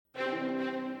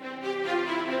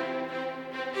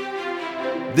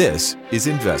This is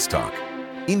Invest Talk.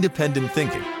 Independent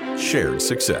thinking, shared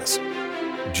success.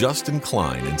 Justin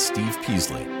Klein and Steve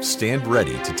Peasley stand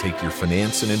ready to take your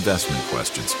finance and investment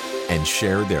questions and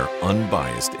share their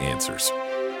unbiased answers.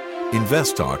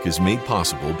 Invest Talk is made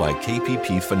possible by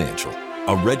KPP Financial,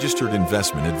 a registered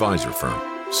investment advisor firm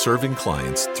serving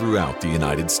clients throughout the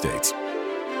United States.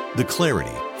 The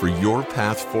clarity for your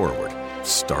path forward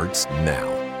starts now.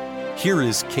 Here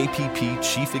is KPP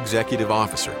Chief Executive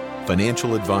Officer,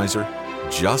 Financial Advisor,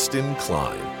 Justin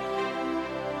Klein.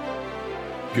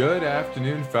 Good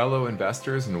afternoon, fellow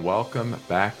investors, and welcome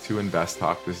back to Invest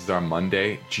Talk. This is our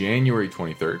Monday, January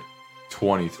 23rd,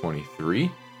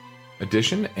 2023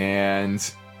 edition. And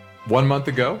 1 month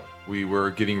ago, we were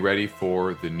getting ready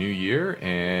for the new year.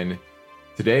 And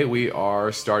today we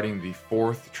are starting the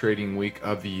fourth trading week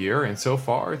of the year. And so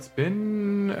far, it's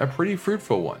been a pretty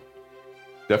fruitful one.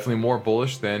 Definitely more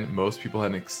bullish than most people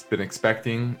had been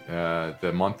expecting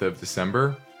the month of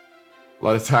December. A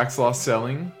lot of tax loss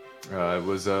selling. It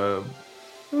was a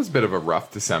bit of a rough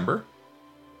December.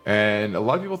 And a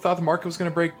lot of people thought the market was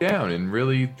going to break down. And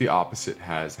really, the opposite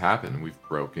has happened. We've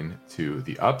broken to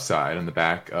the upside on the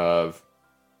back of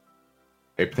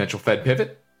a potential Fed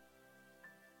pivot.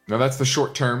 Now, that's the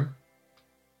short-term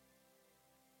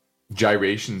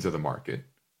gyrations of the market.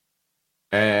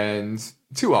 And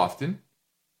too often,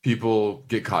 people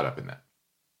get caught up in that,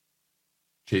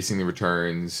 chasing the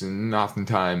returns, and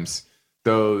oftentimes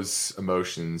those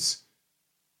emotions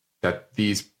that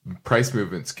these price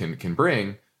movements can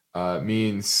bring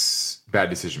means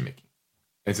bad decision making.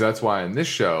 And so that's why in this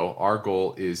show, our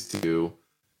goal is to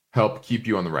help keep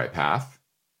you on the right path,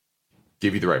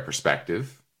 give you the right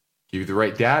perspective, give you the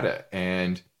right data,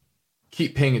 and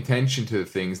keep paying attention to the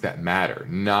things that matter,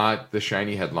 not the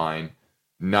shiny headline,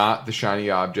 not the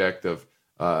shiny object of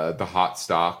the hot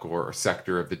stock or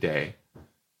sector of the day.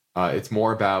 It's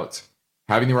more about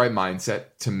having the right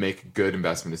mindset to make good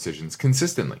investment decisions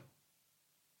consistently.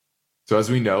 So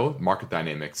as we know, market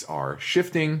dynamics are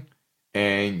shifting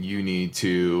and you need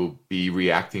to be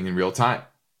reacting in real time.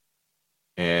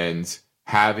 And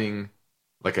having,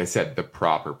 like I said, the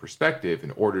proper perspective in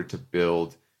order to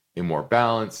build a more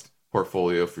balanced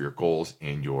portfolio for your goals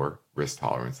and your risk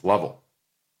tolerance level.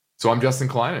 So I'm Justin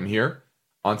Klein. I'm here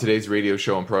on today's radio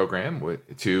show and program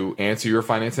to answer your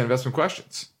finance and investment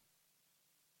questions,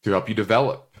 to help you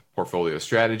develop portfolio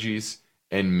strategies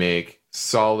and make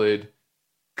solid,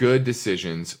 good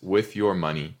decisions with your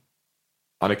money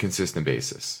on a consistent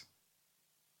basis.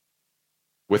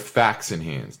 With facts in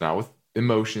hands, not with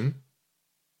emotion,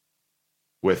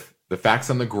 with the facts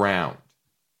on the ground.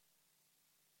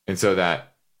 And so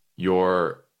that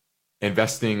you're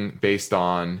investing based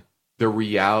on the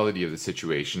reality of the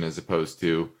situation as opposed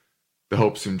to the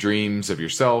hopes and dreams of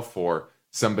yourself or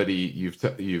somebody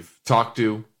you've talked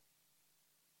to.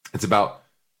 It's about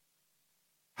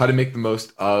how to make the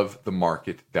most of the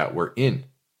market that we're in,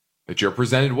 that you're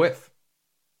presented with.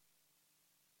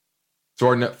 So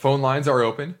our phone lines are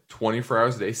open 24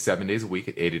 hours a day, 7 days a week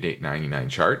at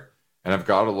 888-99-CHART. And I've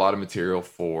got a lot of material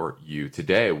for you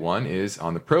today. One is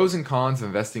on the pros and cons of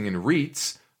investing in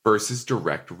REITs versus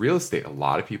direct real estate. A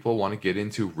lot of people want to get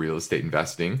into real estate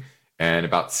investing, and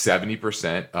about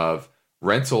 70% of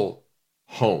rental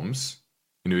homes,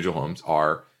 individual homes,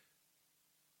 are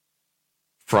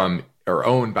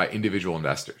owned by individual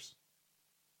investors.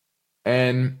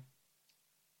 And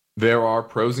there are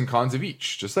pros and cons of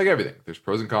each, just like everything. There's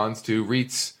pros and cons to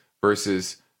REITs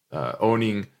versus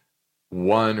owning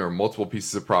one or multiple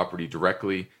pieces of property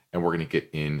directly, and we're going to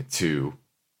get into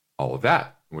all of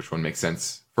that. Which one makes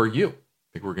sense for you? I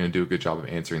think we're going to do a good job of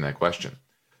answering that question.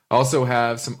 I also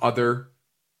have some other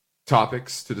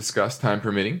topics to discuss, time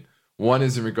permitting. One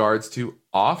is in regards to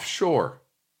offshore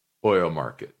oil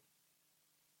market.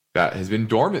 That has been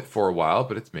dormant for a while,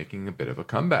 but it's making a bit of a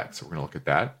comeback. So we're going to look at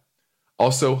that.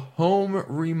 Also, home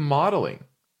remodeling.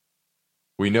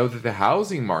 We know that the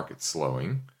housing market's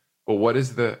slowing, but what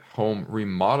does the home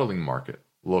remodeling market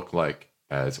look like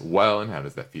as well? And how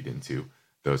does that feed into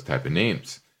those type of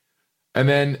names? And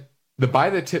then the buy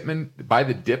the dip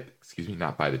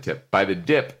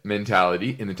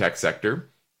mentality in the tech sector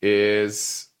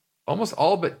is almost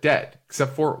all but dead,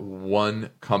 except for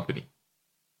one company.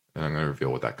 And I'm going to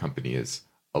reveal what that company is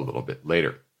a little bit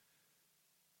later.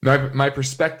 Now, my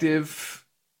perspective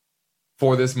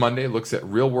for this Monday looks at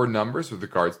real world numbers with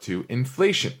regards to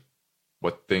inflation,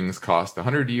 what things cost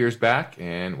 100 years back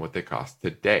and what they cost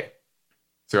today.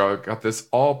 So I've got this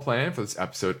all planned for this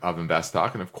episode of Invest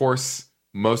Talk. And of course,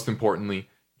 most importantly,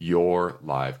 your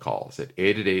live calls at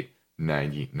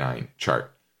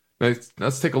 888-99-CHART.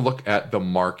 Let's take a look at the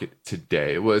market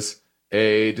today. It was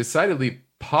a decidedly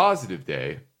positive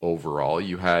day overall.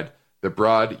 You had the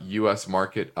broad U.S.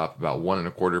 market up about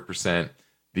 1.25%.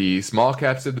 The small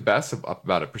caps did the best, up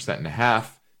about 1.5%.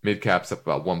 Mid caps up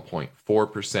about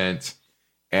 1.4%.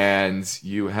 And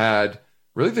you had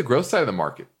really the growth side of the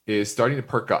market is starting to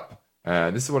perk up.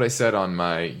 This is what I said on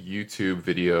my YouTube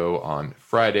video on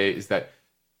Friday, is that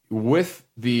with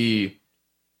the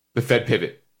Fed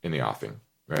pivot in the offing,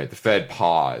 right? The Fed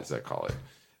pause, I call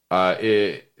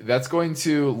it. That's going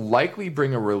to likely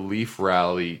bring a relief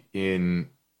rally in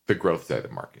the growth side of the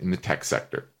market, in the tech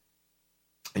sector.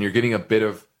 And you're getting a bit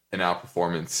of an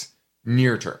outperformance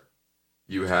near term.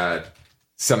 You had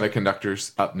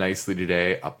semiconductors up nicely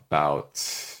today, up about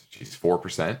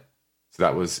 4%. So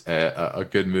that was a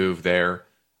good move there.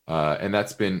 And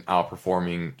that's been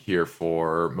outperforming here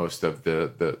for most of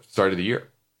the start of the year.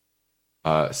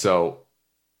 So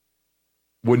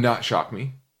would not shock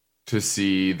me to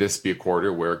see this be a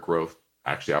quarter where growth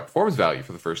actually outperforms value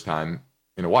for the first time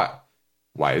in a while.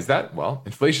 Why is that? Well,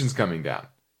 inflation's coming down.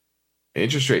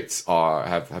 Interest rates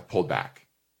have pulled back.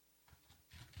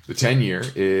 The 10-year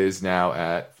is now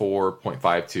at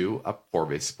 4.52, up 4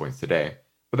 basis points today.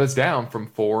 But that's down from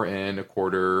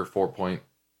 4.25,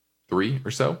 4.3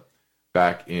 or so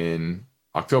back in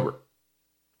October.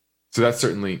 So that's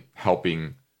certainly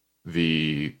helping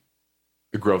the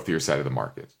growthier side of the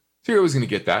market. So you're always going to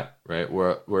get that, right?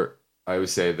 Where I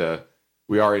always say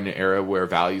we are in an era where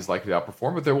value is likely to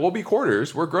outperform, but there will be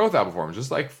quarters where growth outperforms.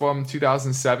 Just like from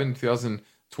 2007 to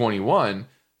 2021,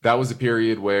 that was a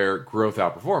period where growth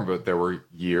outperformed, but there were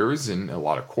years and a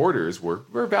lot of quarters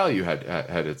where value had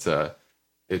its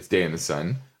day in the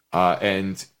sun.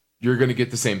 And you're going to get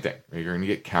the same thing. Right? You're going to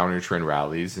get counter trend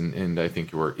rallies, and I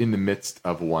think we're in the midst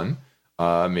of one.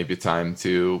 Maybe a time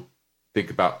to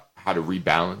think about how to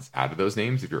rebalance out of those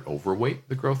names if you're overweight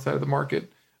the growth side of the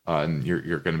market. And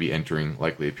you're going to be entering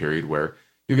likely a period where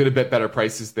you get a bit better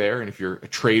prices there. And if you're a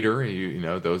trader,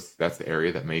 that's the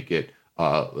area that may get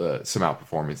some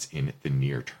outperformance in the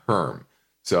near term.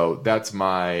 So that's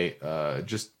my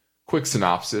just quick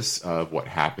synopsis of what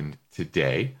happened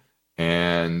today.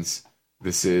 And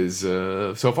this is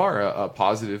so far a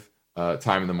positive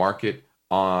time in the market.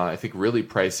 I think really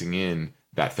pricing in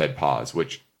that Fed pause,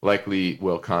 which likely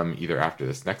will come either after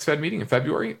this next Fed meeting in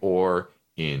February or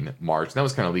in March. And that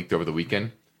was kind of leaked over the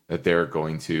weekend that they're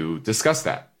going to discuss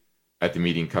that at the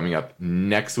meeting coming up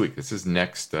next week. This is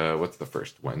next, what's the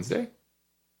first? Wednesday?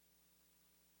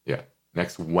 Yeah,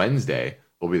 next Wednesday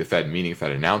will be the Fed meeting,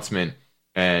 Fed announcement.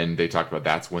 And they talked about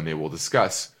that's when they will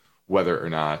discuss whether or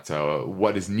not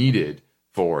what is needed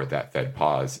for that Fed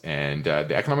pause. And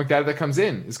the economic data that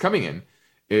is coming in,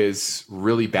 is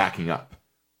really backing up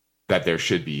that there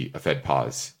should be a Fed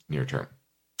pause near term.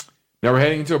 Now we're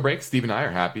heading into a break. Steve and I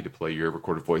are happy to play your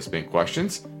recorded voice bank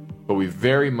questions, but we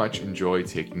very much enjoy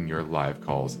taking your live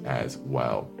calls as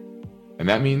well. And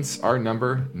that means our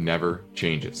number never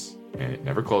changes and it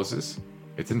never closes.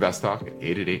 It's Invest Talk at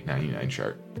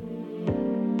 888-99-CHART.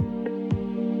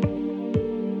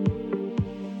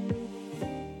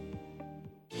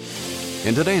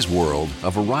 In today's world,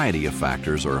 a variety of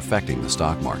factors are affecting the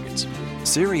stock markets.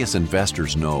 Serious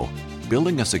investors know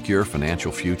building a secure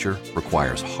financial future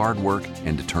requires hard work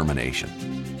and determination.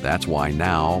 That's why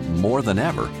now, more than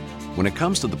ever, when it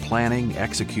comes to the planning,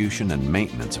 execution, and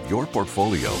maintenance of your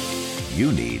portfolio,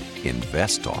 you need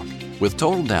Invest Talk. With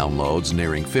total downloads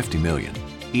nearing 50 million,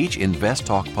 each Invest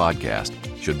Talk podcast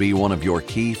should be one of your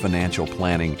key financial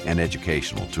planning and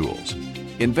educational tools.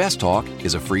 Invest Talk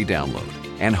is a free download,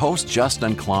 and hosts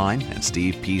Justin Klein and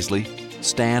Steve Peasley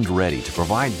stand ready to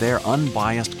provide their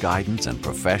unbiased guidance and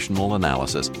professional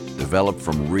analysis developed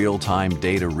from real-time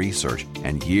data research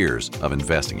and years of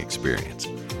investing experience.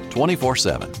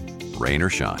 24/7, rain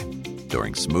or shine,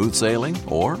 during smooth sailing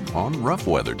or on rough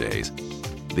weather days.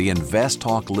 The Invest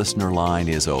Talk listener line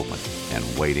is open and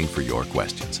waiting for your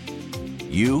questions.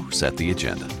 You set the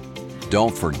agenda.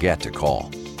 Don't forget to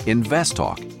call Invest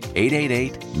Talk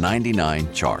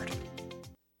 888-99-CHART.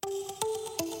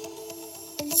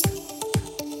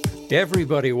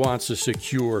 Everybody wants a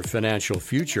secure financial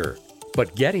future,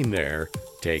 but getting there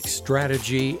takes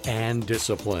strategy and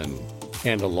discipline.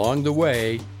 And along the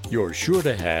way, you're sure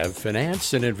to have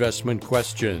finance and investment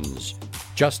questions.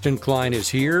 Justin Klein is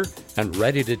here and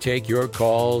ready to take your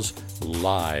calls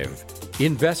live.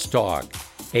 Invest Talk,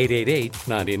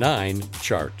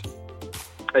 888-99-CHART.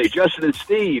 Hey, Justin and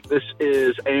Steve, this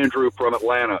is Andrew from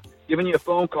Atlanta. Giving you a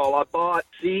phone call. I bought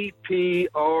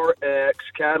CPRX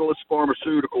Catalyst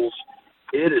Pharmaceuticals.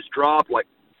 It has dropped like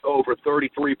over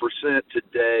 33%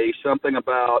 today. Something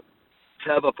about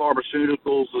Teva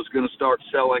Pharmaceuticals is going to start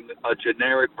selling a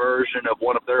generic version of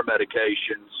one of their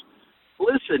medications.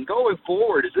 listen, going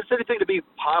forward, is this anything to be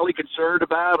highly concerned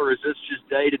about, or is this just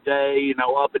day-to-day,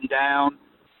 up and down?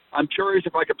 I'm curious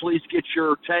if I could please get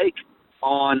your take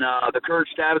on the current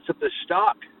status of this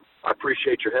stock. I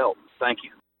appreciate your help. Thank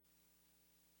you.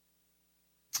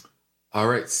 All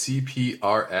right,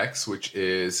 CPRX, which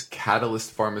is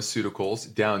Catalyst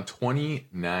Pharmaceuticals, down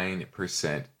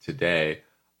 29% today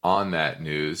on that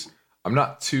news. I'm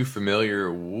not too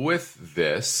familiar with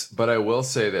this, but I will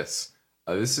say this.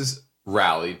 This has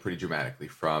rallied pretty dramatically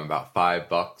from about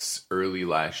 $5 early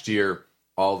last year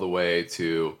all the way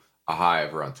to a high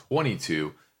of around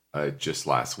 22 just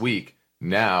last week.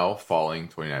 Now falling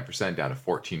 29% down to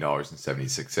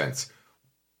 $14.76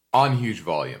 on huge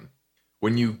volume.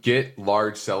 When you get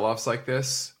large sell-offs like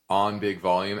this on big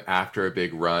volume after a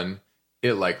big run,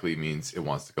 it likely means it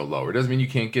wants to go lower. It doesn't mean you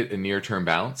can't get a near-term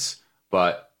bounce,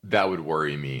 but that would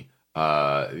worry me.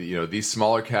 These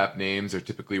smaller cap names are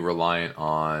typically reliant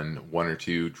on one or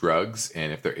two drugs,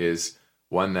 and if there is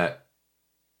one that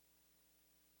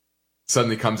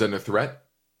suddenly comes under threat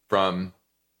from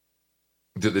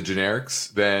the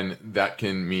generics, then that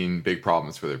can mean big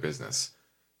problems for their business.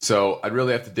 So I'd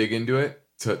really have to dig into it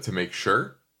to make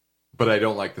sure, but I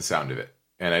don't like the sound of it,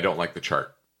 and I don't like the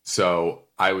chart. So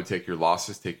I would take your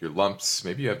losses, take your lumps.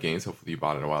 Maybe you have gains. Hopefully you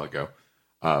bought it a while ago.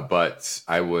 But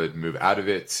I would move out of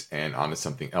it and onto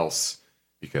something else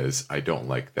because I don't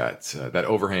like that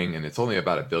overhang, and it's only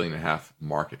about $1.5 billion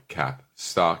market cap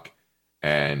stock,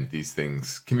 and these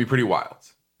things can be pretty wild.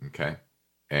 Okay,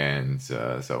 and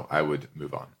so I would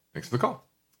move on. Thanks for the call.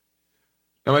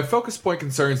 Now, my focus point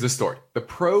concerns this story: the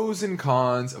pros and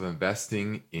cons of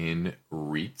investing in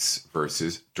REITs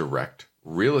versus direct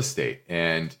real estate.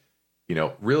 And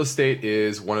real estate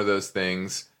is one of those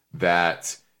things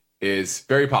that is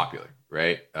very popular,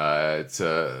 right? It's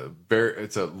a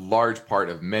large part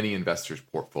of many investors'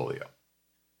 portfolio.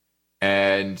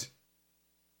 And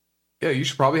you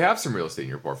should probably have some real estate in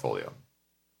your portfolio.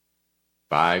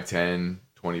 5, 10,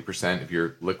 20% of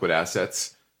your liquid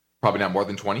assets, probably not more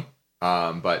than 20,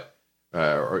 but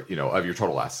of your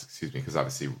total assets, because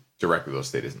obviously direct real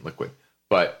estate isn't liquid.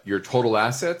 But your total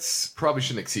assets probably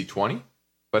shouldn't exceed 20,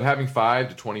 but having 5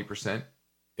 to 20%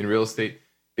 in real estate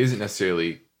isn't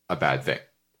necessarily a bad thing.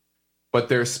 But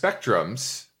there's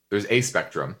spectrums. There's a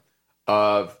spectrum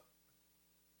of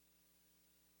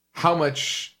how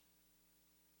much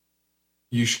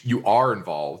you are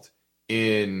involved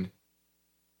in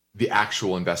the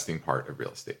actual investing part of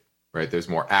real estate, right? There's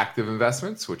more active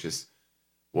investments, which is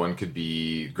one could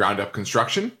be ground up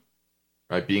construction,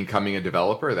 right? Becoming a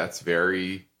developer, that's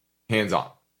very hands-on.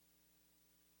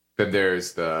 Then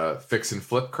there's the fix and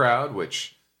flip crowd,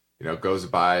 which goes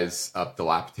and buys up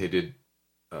dilapidated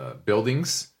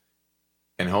buildings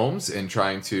and homes and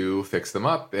trying to fix them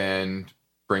up and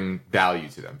bring value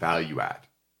to them, value add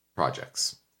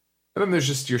projects. And then there's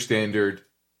just your standard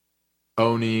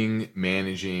owning,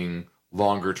 managing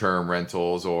longer term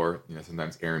rentals, or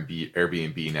sometimes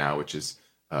Airbnb now, which is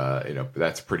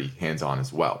that's pretty hands-on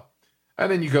as well.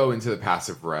 And then you go into the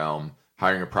passive realm,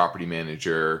 hiring a property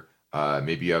manager.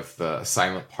 Maybe you have a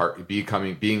silent part,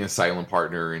 being a silent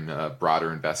partner in a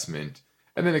broader investment,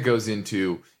 and then it goes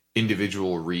into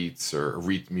individual REITs or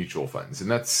REIT mutual funds, and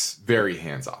that's very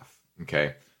hands off.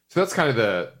 Okay, so that's kind of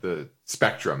the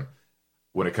spectrum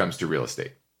when it comes to real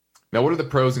estate. Now, what are the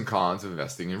pros and cons of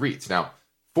investing in REITs? Now,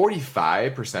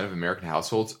 45% of American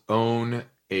households own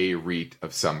a REIT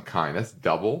of some kind. That's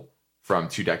double from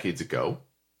 2 decades ago.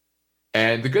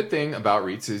 And the good thing about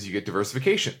REITs is you get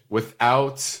diversification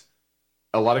without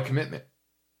a lot of commitment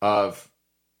of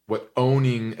what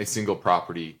owning a single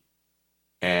property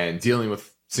and dealing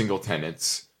with single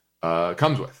tenants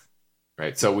comes with,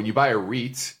 right? So when you buy a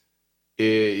REIT,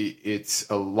 it's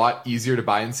a lot easier to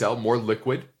buy and sell, more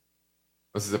liquid.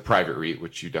 This is a private REIT,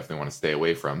 which you definitely want to stay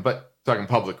away from, but talking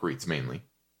public REITs mainly.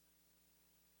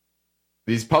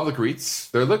 These public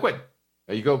REITs, they're liquid.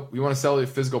 You want to sell a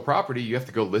physical property, you have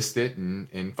to go list it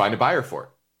and find a buyer for it.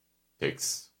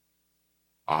 Takes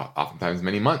oftentimes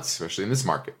many months, especially in this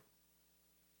market.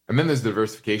 And then there's the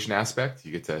diversification aspect.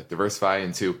 You get to diversify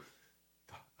into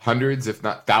hundreds, if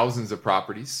not thousands of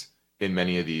properties in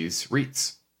many of these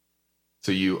REITs.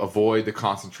 So you avoid the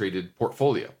concentrated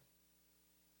portfolio.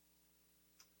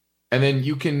 And then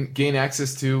you can gain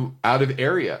access to out of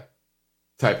area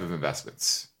type of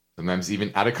investments, sometimes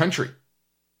even out of country.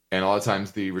 And a lot of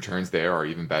times the returns there are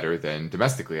even better than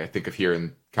domestically. I think of here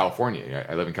in California.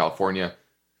 I live in California.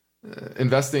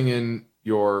 Investing in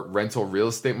your rental real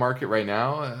estate market right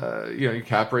now, your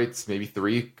cap rate's maybe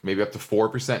 3, maybe up to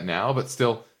 4% now, but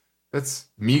still that's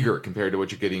meager compared to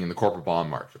what you're getting in the corporate bond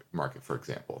market, for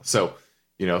example. So,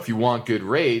 if you want good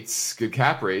rates, good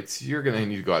cap rates, you're going to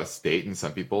need to go out of state. And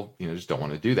some people, just don't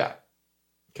want to do that.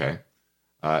 Okay.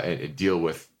 And deal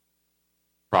with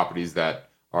properties that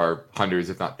are hundreds,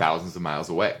 if not thousands of miles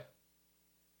away.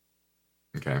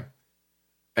 Okay.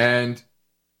 And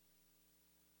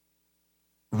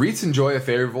REITs enjoy a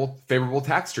favorable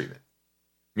tax treatment,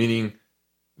 meaning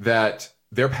that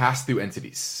they're pass-through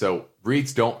entities. So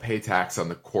REITs don't pay tax on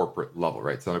the corporate level,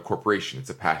 right? It's not a corporation, it's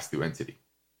a pass-through entity.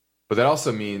 But that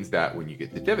also means that when you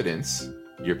get the dividends,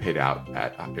 you're paid out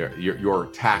at, you're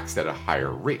taxed at a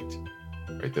higher rate,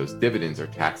 right? Those dividends are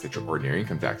taxed at your ordinary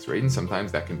income tax rate, and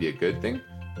sometimes that can be a good thing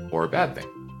or a bad thing,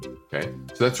 okay?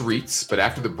 So that's REITs, but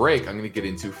after the break, I'm gonna get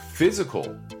into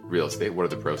physical real estate. What are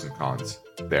the pros and cons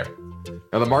there?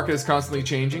 Now, the market is constantly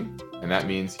changing, and that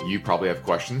means you probably have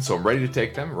questions, so I'm ready to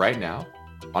take them right now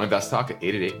on Invest Talk at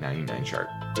 888-99-CHART.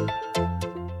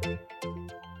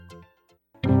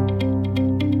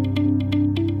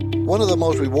 One of the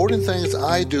most rewarding things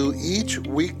I do each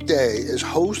weekday is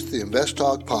host the Invest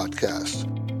Talk podcast.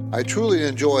 I truly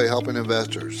enjoy helping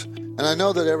investors, and I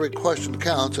know that every question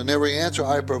counts and every answer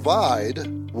I provide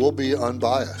will be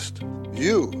unbiased.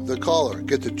 You, the caller,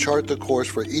 get to chart the course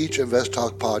for each Invest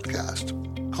Talk podcast.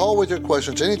 Call with your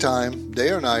questions anytime, day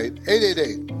or night,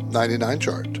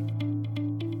 888-99-CHART.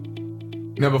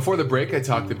 Now, before the break, I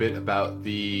talked a bit about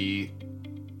the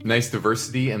nice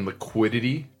diversity and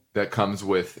liquidity that comes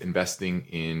with investing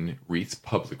in REITs,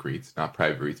 public REITs, not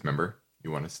private REITs. Remember,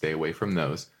 you want to stay away from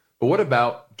those. But what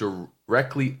about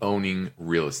directly owning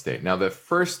real estate? Now, the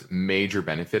first major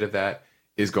benefit of that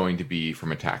is going to be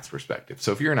from a tax perspective.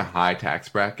 So if you're in a high tax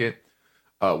bracket,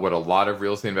 what a lot of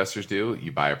real estate investors do,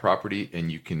 you buy a property and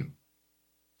you can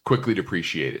quickly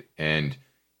depreciate it. And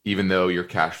even though you're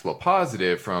cash flow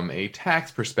positive from a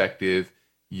tax perspective,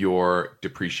 you're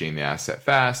depreciating the asset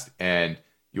fast and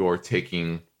you're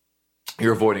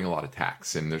avoiding a lot of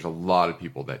tax. And there's a lot of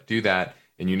people that do that,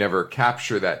 and you never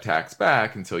capture that tax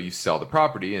back until you sell the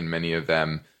property. And many of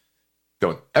them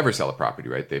don't ever sell a property,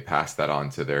 right? They pass that on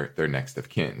to their next of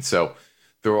kin. So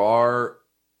there are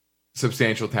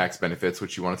substantial tax benefits,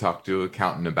 which you want to talk to an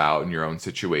accountant about in your own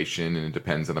situation, and it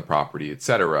depends on the property,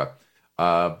 etc.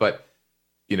 But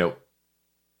the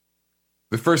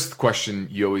first question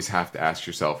you always have to ask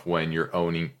yourself when you're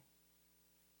owning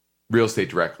real estate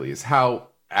directly is, how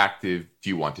active do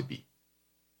you want to be?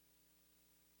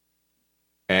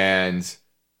 And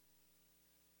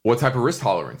what type of risk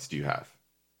tolerance do you have?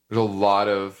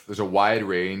 There's a wide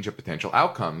range of potential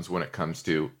outcomes when it comes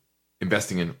to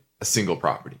investing in a single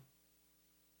property.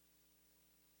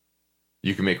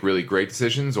 You can make really great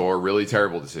decisions or really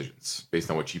terrible decisions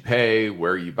based on what you pay,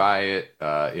 where you buy it,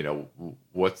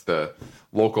 what's the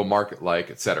local market like,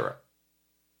 etc.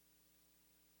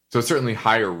 So it's certainly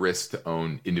higher risk to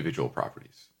own individual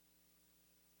properties.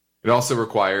 It also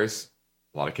requires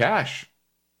a lot of cash,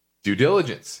 due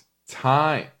diligence,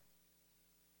 time.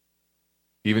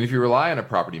 Even if you rely on a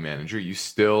property manager, you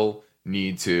still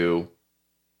need to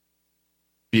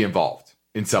be involved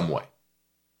in some way.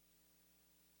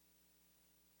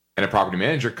 And a property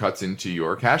manager cuts into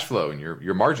your cash flow and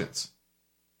your margins.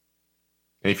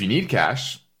 And if you need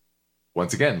cash,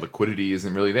 once again, liquidity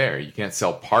isn't really there. You can't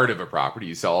sell part of a property.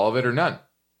 You sell all of it or none,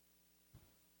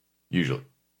 usually.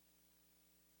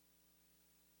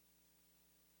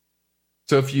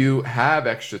 So if you have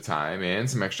extra time and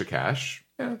some extra cash,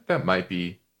 that might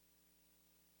be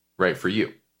right for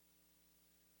you.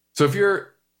 So if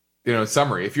you're, in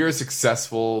summary, if you're a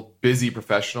successful, busy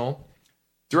professional,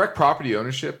 direct property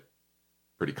ownership,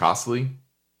 pretty costly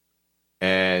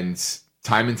and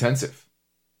time intensive.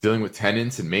 Dealing with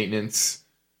tenants and maintenance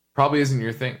probably isn't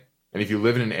your thing. And if you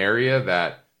live in an area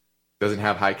that doesn't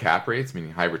have high cap rates,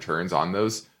 meaning high returns on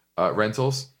those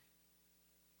rentals,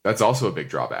 that's also a big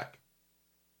drawback.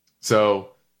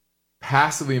 So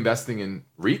passively investing in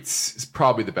REITs is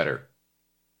probably the better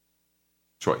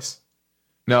choice.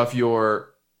 Now, if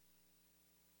your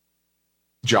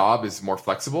job is more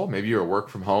flexible, maybe you're a work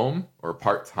from home or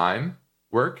part-time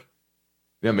work,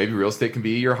 maybe real estate can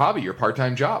be your hobby, your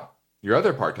part-time job, your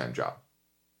other part-time job.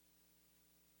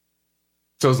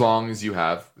 So as long as you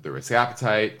have the risk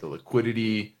appetite, the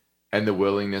liquidity, and the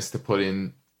willingness to put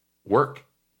in work.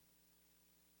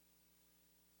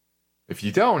 If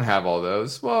you don't have all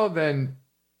those, well, then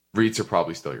REITs are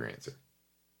probably still your answer.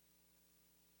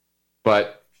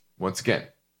 But once again,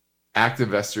 active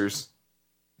investors,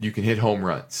 you can hit home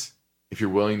runs. If you're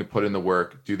willing to put in the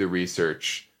work, do the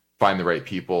research, find the right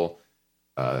people,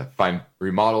 find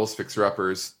remodels,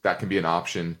 fixer-uppers, that can be an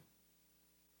option,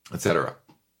 etc.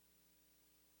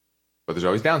 But there's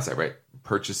always downside, right?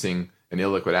 Purchasing an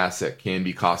illiquid asset can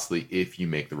be costly if you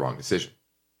make the wrong decision.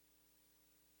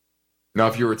 Now,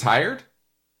 if you're retired,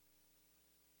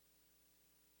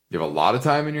 you have a lot of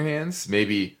time in your hands.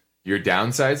 Maybe you're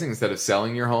downsizing instead of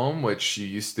selling your home, which you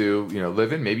used to,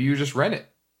 live in. Maybe you just rent it.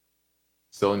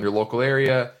 Still in your local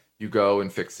area, you go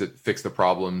and fix the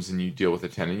problems, and you deal with a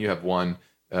tenant. You have one,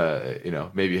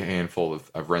 maybe a handful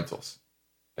of rentals,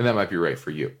 and that might be right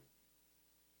for you.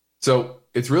 So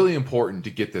it's really important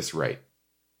to get this right,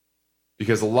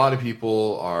 because a lot of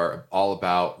people are all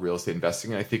about real estate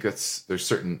investing. And I think there's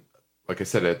certain, like I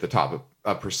said at the top,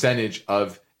 a percentage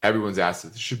of everyone's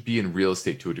assets should be in real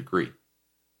estate to a degree.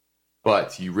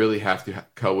 But you really have to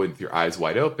go in with your eyes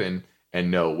wide open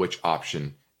and know which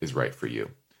option is right for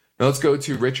you. Now let's go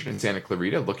to Richard in Santa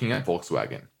Clarita looking at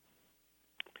Volkswagen.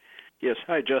 Yes.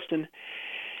 Hi, Justin.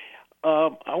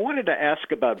 I wanted to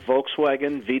ask about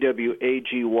Volkswagen,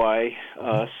 VWAGY.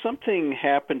 Something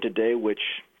happened today which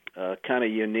kind of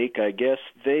unique, I guess.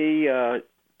 They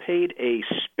paid a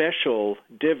special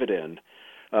dividend,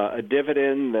 a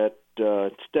dividend that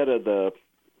instead of the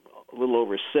a little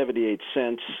over 78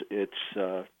 cents, it's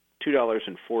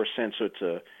 $2.04. So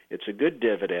it's a good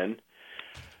dividend.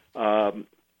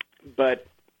 But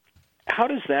how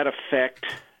does that affect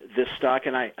this stock?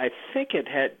 And I think it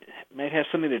might have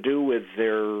something to do with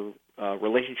their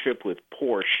relationship with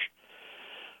Porsche.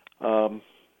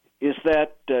 Is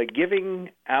that giving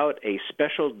out a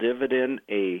special dividend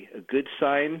a good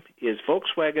sign? Is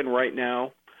Volkswagen right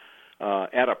now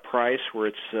at a price where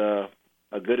it's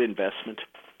a good investment?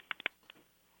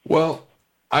 Well,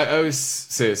 I always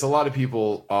say this. A lot of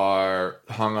people are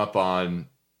hung up on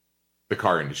the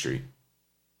car industry.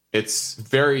 It's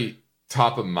very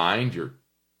top of mind. You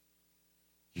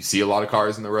see a lot of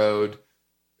cars in the road,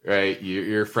 right?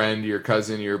 Your friend, your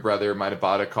cousin, your brother might have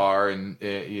bought a car, and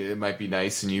it might be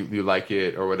nice and you like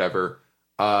it or whatever.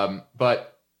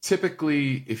 But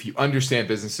typically, if you understand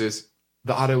businesses,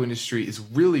 the auto industry is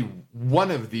really one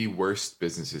of the worst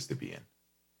businesses to be in.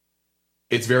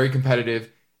 It's very competitive.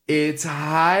 It's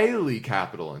highly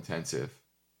capital intensive.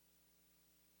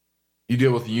 You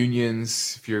deal with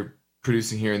unions if you're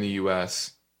producing here in the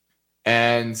U.S.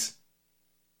 And,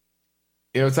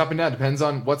 it's up and down. Depends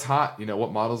on what's hot,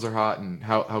 what models are hot and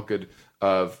how good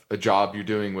of a job you're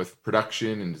doing with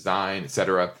production and design,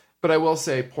 etc. But I will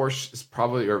say Porsche is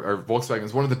probably, or Volkswagen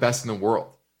is one of the best in the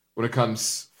world when it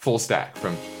comes full stack,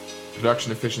 from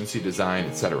production efficiency, design,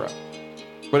 etc.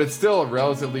 But it's still a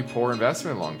relatively poor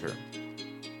investment long term.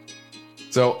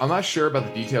 So I'm not sure about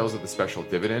the details of the special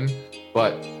dividend,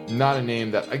 but not a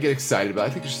name that I get excited about. I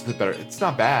think it's just it's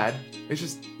not bad. It's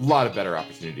just a lot of better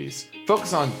opportunities.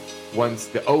 Focus on ones,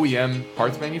 the OEM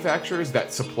parts manufacturers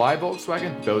that supply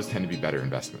Volkswagen. Those tend to be better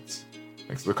investments.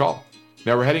 Thanks for the call.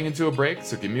 Now we're heading into a break,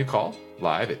 so give me a call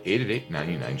live at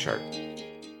 888-99-CHART.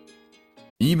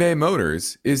 eBay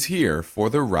Motors is here for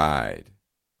the ride.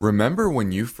 Remember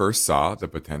when you first saw the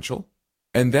potential?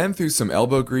 And then through some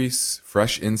elbow grease,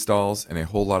 fresh installs, and a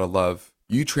whole lot of love,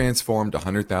 you transformed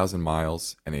 100,000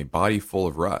 miles and a body full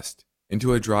of rust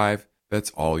into a drive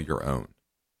that's all your own.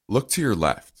 Look to your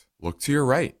left. Look to your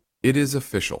right. It is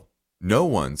official. No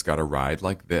one's got a ride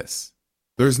like this.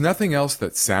 There's nothing else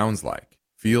that sounds like,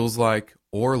 feels like,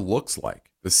 or looks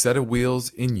like the set of wheels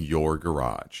in your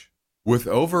garage. With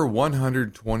over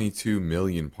 122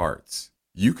 million parts,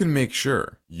 you can make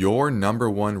sure your number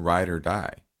one ride or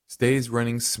die stays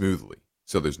running smoothly,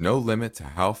 so there's no limit to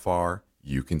how far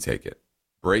you can take it.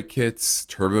 Brake kits,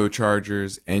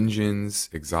 turbochargers, engines,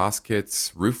 exhaust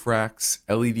kits, roof racks,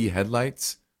 LED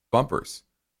headlights, bumpers,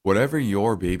 whatever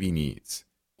your baby needs,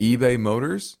 eBay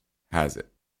Motors has it.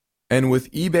 And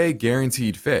with eBay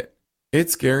Guaranteed Fit,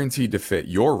 it's guaranteed to fit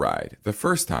your ride the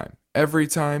first time, every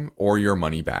time, or your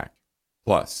money back.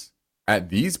 Plus, at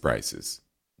these prices,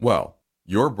 well,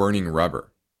 you're burning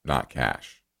rubber, not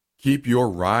cash. Keep your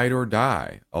ride or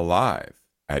die alive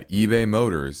at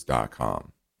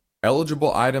ebaymotors.com.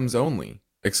 Eligible items only.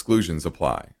 Exclusions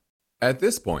apply. At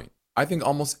this point, I think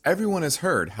almost everyone has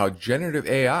heard how generative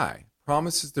AI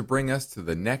promises to bring us to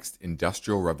the next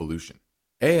industrial revolution.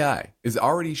 AI is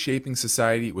already shaping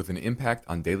society with an impact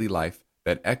on daily life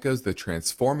that echoes the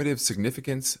transformative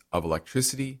significance of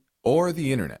electricity or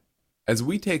the internet. As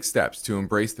we take steps to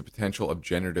embrace the potential of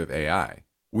generative AI,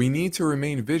 we need to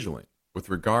remain vigilant with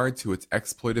regard to its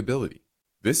exploitability.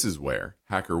 This is where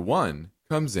HackerOne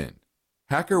comes in.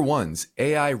 HackerOne's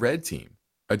AI Red Team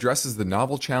addresses the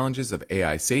novel challenges of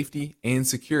AI safety and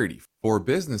security for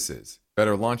businesses that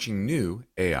are launching new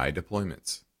AI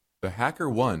deployments. The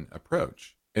HackerOne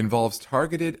approach involves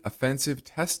targeted offensive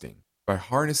testing by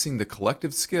harnessing the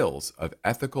collective skills of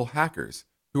ethical hackers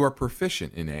who are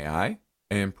proficient in AI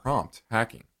and prompt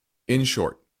hacking. In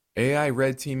short, AI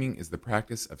red teaming is the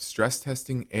practice of stress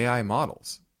testing AI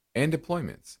models and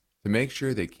deployments to make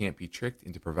sure they can't be tricked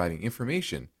into providing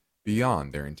information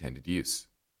beyond their intended use,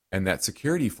 and that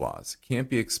security flaws can't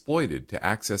be exploited to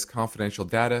access confidential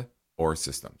data or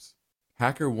systems.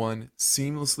 HackerOne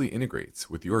seamlessly integrates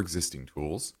with your existing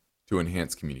tools to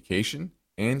enhance communication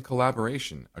and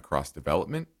collaboration across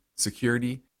development,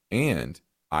 security, and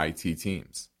IT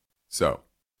teams. So,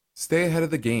 stay ahead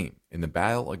of the game in the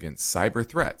battle against cyber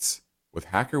threats with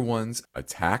HackerOne's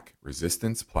attack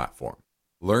resistance platform.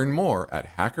 Learn more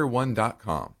at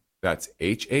hackerone.com. That's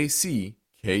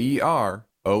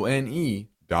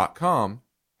HackerOne.com,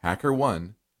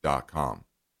 hackerone.com.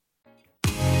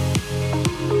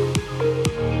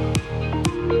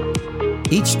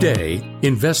 Each day,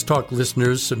 Invest Talk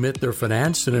listeners submit their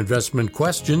finance and investment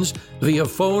questions via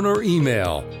phone or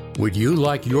email. Would you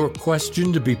like your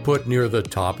question to be put near the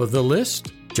top of the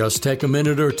list? Just take a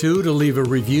minute or two to leave a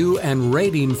review and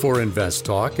rating for Invest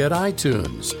Talk at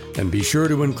iTunes. And be sure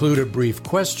to include a brief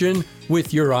question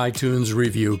with your iTunes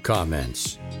review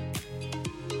comments.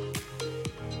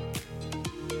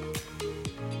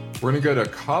 We're going to go to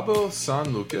Cabo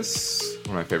San Lucas,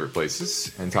 one of my favorite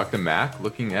places, and talk to Mac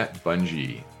looking at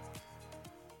Bungie.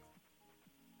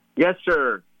 Yes,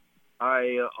 sir.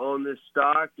 I own this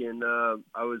stock, and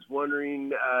I was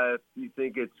wondering if you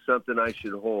think it's something I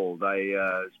should hold.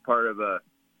 It's part of a,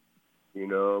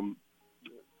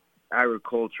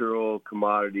 agricultural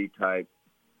commodity type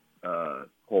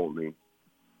holding.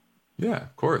 Yeah,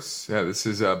 of course. Yeah, this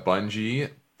is Bungie,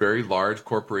 very large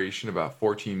corporation, about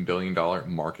 $14 billion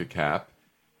market cap.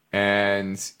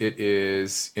 And it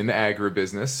is in the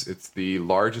agribusiness. It's the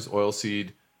largest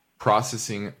oilseed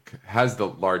processing, has the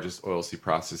largest oilseed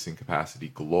processing capacity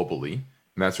globally. And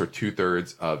that's where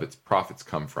 2/3 of its profits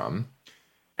come from.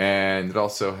 And it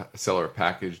also sells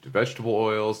packaged vegetable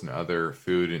oils and other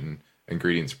food and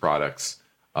ingredients products.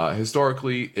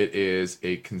 Historically, it is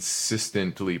a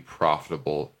consistently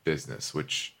profitable business,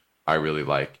 which I really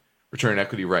like. Return on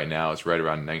equity right now is right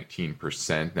around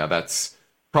 19%. Now that's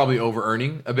probably over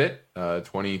earning a bit.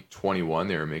 2021,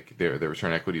 their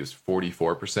return on equity was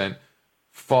 44%,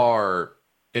 far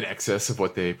in excess of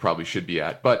what they probably should be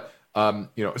at. But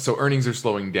so earnings are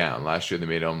slowing down. Last year they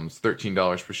made almost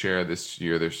 $13 per share. This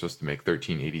year they're supposed to make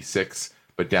 $13.86,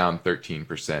 but down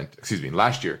 13%. Excuse me,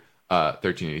 last year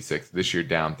 $13.86. This year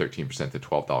down 13% to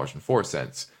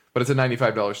 $12.04. But it's a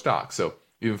 $95 stock, so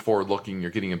even forward looking,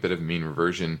 you're getting a bit of mean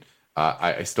reversion.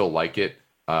 I still like it.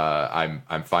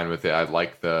 I'm fine with it. I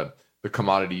like the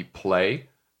commodity play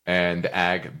and the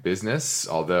ag business,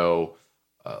 although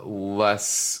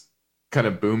less kind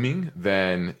of booming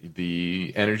than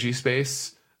the energy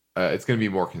space. It's going to be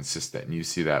more consistent, and you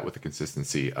see that with the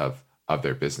consistency of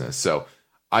their business. So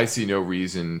I see no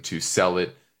reason to sell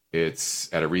it.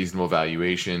 It's at a reasonable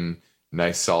valuation,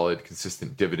 nice, solid,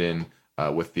 consistent dividend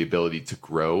with the ability to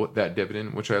grow that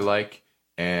dividend, which I like.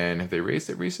 And have they raised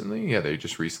it recently? Yeah, they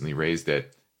just recently raised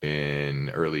it in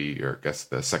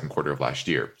the second quarter of last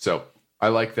year. So I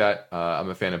like that. I'm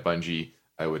a fan of Bungie.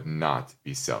 I would not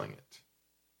be selling it.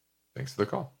 Thanks for the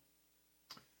call.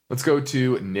 Let's go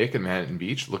to Nick in Manhattan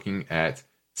Beach looking at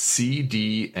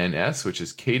CDNS, which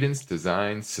is Cadence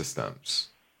Design Systems.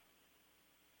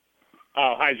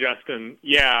 Oh, hi, Justin.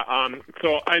 Yeah,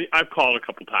 so I've called a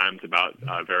couple times about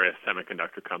various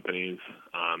semiconductor companies.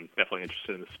 Definitely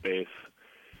interested in the space.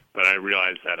 But I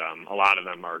realize that a lot of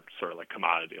them are sort of like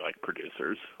commodity, like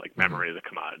producers, like memory of the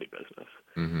commodity business.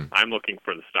 Mm-hmm. I'm looking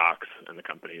for the stocks and the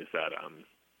companies that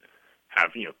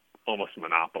have, almost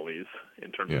monopolies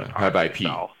in terms of have IP.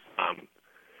 So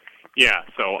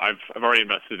I've already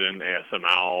invested in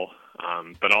ASML,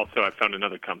 but also I found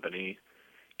another company,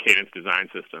 Cadence Design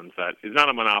Systems, that is not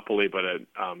a monopoly, but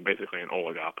basically an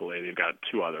oligopoly. They've got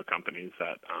two other companies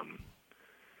that,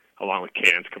 along with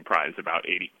Cadence, comprise about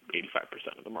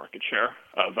 85% of the market share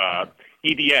of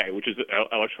EDA, which is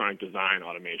electronic design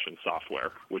automation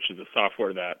software, which is a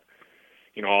software that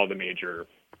all the major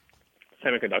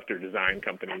semiconductor design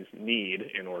companies need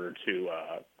in order to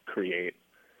create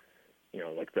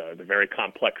like the very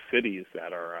complex cities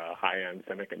that are high-end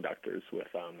semiconductors with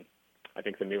I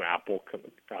think the new Apple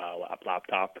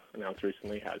laptop announced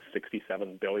recently has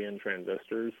 67 billion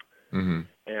transistors. Mm-hmm.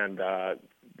 And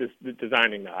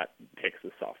designing that takes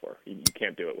the software. You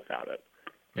can't do it without it.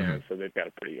 Mm-hmm. And so they've got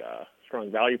a pretty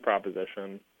strong value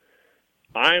proposition.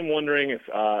 I'm wondering if,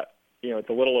 it's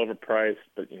a little overpriced,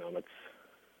 but,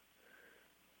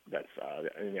 that's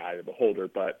in the eye of the beholder.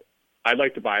 But I'd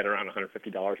like to buy it around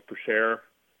 $150 per share.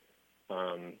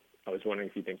 I was wondering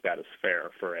if you think that is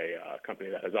fair for a company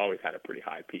that has always had a pretty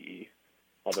high PE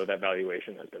although that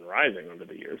valuation has been rising over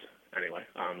the years. Anyway,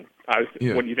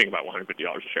 what do you think about $150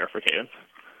 a share for Cadence?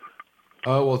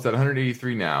 Well, it's at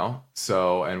 183 now.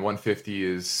 So, and 150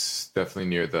 is definitely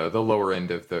near the lower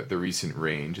end of the recent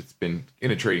range. It's been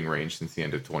in a trading range since the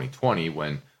end of 2020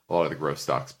 when a lot of the growth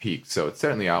stocks peaked. So it's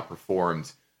certainly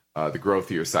outperformed the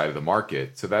growthier side of the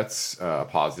market. So that's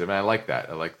positive. And I like that.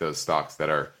 I like those stocks that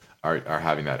are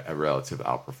having that relative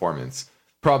outperformance.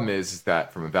 Problem is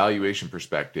that from a valuation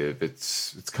perspective,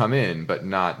 it's come in, but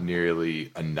not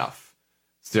nearly enough.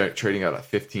 It's trading at a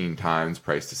 15 times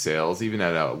price to sales. Even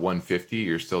at a 150,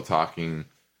 you're still talking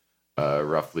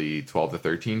roughly 12 to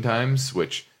 13 times,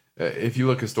 which if you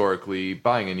look historically,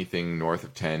 buying anything north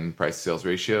of 10 price to sales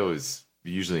ratio is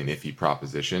usually an iffy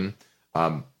proposition.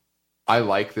 I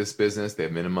like this business. They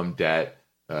have minimum debt,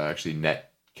 actually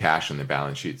net cash on their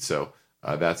balance sheet. So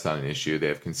that's not an issue. They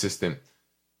have consistent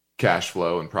cash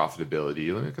flow and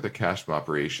profitability. Let me look at the cash from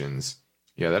operations.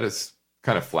 Yeah, that is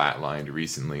kind of flatlined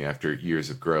recently after years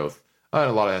of growth. And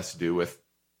a lot of it has to do with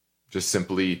just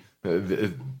simply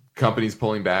the companies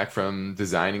pulling back from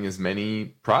designing as many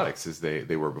products as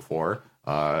they were before,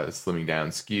 slimming down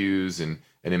SKUs and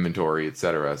inventory, et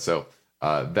cetera. So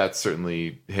that's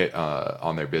certainly hit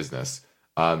on their business.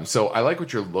 So I like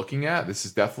what you're looking at. This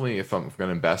is definitely, if I'm going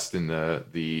to invest in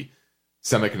the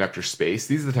semiconductor space,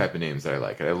 these are the type of names that I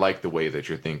like. I like the way that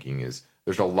you're thinking is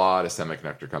there's a lot of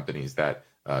semiconductor companies that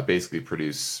basically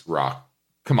produce raw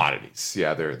commodities.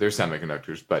 Yeah, they're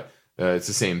semiconductors, but it's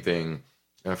the same thing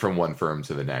from one firm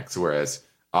to the next. Whereas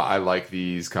I like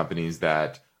these companies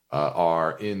that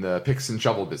are in the picks and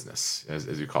shovel business,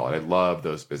 as you call it. I love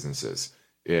those businesses.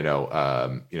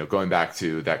 Going back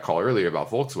to that call earlier about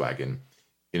Volkswagen,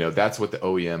 that's what the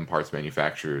OEM parts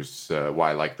manufacturers,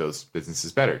 why I like those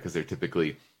businesses better, because they're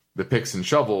typically the picks and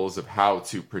shovels of how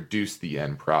to produce the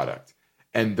end product.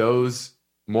 And those,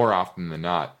 more often than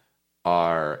not,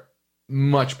 are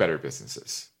much better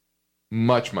businesses.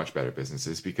 Much, much better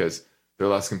businesses because they're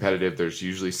less competitive. There's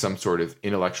usually some sort of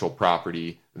intellectual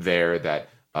property there that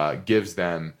gives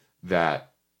them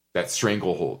that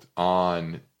stranglehold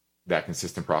on that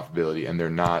consistent profitability, and they're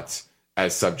not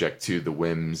as subject to the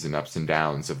whims and ups and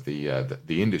downs of the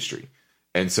industry.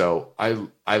 And so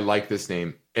I like this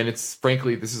name, and it's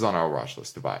frankly, this is on our watch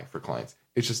list to buy for clients.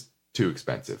 It's just too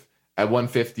expensive. At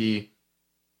 150,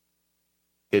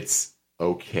 it's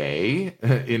okay,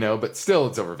 but still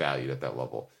it's overvalued at that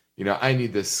level. I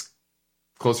need this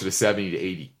closer to 70 to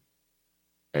 80.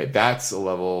 Right? That's a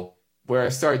level where I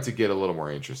start to get a little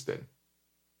more interested.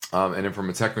 And then from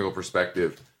a technical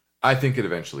perspective, I think it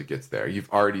eventually gets there.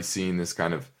 You've already seen this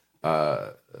kind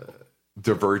of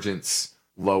divergence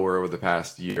lower over the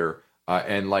past year,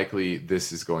 and likely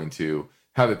this is going to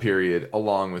have a period,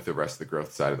 along with the rest of the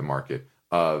growth side of the market,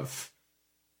 of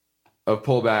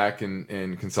pullback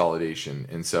and consolidation.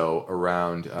 And so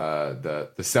around the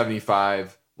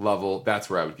 75 level, that's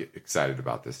where I would get excited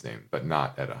about this name, but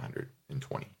not at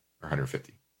 120 or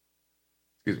 150.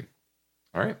 Excuse me.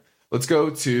 All right. Let's go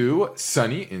to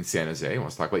Sunny in San Jose. He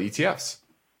wants to talk about ETFs.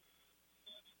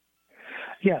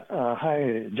 Yeah.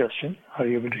 Hi, Justin. Are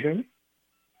you able to hear me?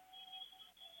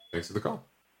 Thanks for the call.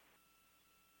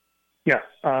 Yeah.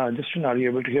 Justin, are you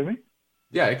able to hear me?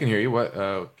 Yeah, I can hear you. What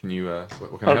can you?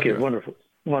 What can I help you with?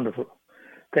 Wonderful.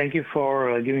 Thank you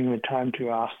for giving me time to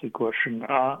ask the question.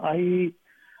 I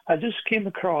just came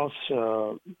across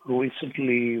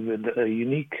recently with a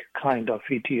unique kind of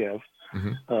ETF.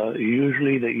 Mm-hmm.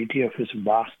 Usually the ETF is a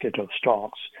basket of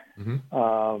stocks,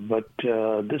 mm-hmm. But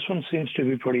this one seems to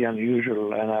be pretty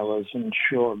unusual, and I wasn't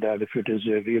sure that if it is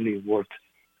really worth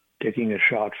taking a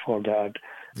shot for that.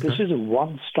 Okay. This is a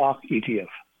one-stock ETF.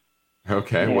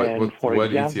 Okay. And what example,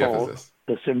 ETF is this?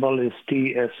 The symbol is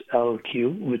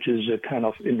TSLQ, which is a kind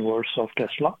of inverse of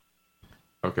Tesla.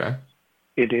 Okay.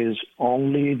 It is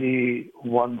only the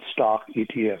one-stock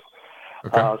ETF.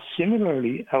 Okay.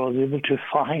 Similarly, I was able to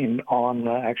find on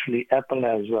actually Apple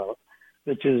as well,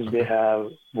 which is they have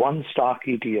one stock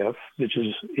ETF, which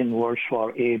is inverse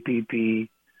for APP,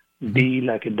 D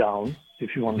like a down,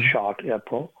 if you want to short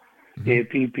Apple,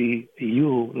 APP,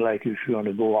 U like if you want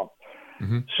to go up.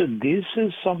 Mm-hmm. So this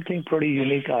is something pretty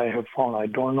unique I have found. I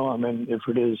don't know, if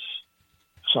it is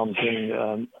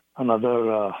something,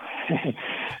 another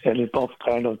rip-off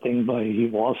kind of thing by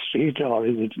Wall Street, or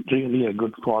is it really a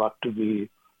good product to be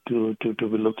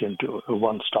looked into, a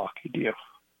one-stock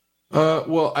ETF?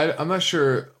 Well, I'm not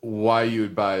sure why you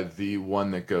would buy the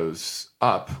one that goes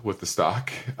up with the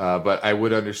stock, but I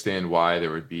would understand why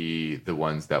there would be the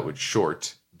ones that would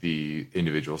short the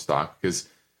individual stock, because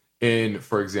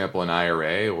for example, an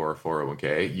IRA or a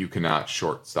 401k, you cannot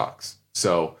short stocks.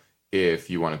 So if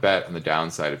you want to bet on the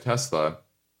downside of Tesla,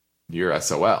 you're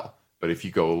SOL. But if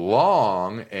you go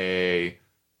long a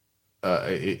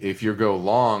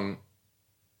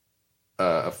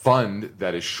fund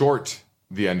that is short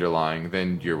the underlying,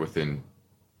 then you're within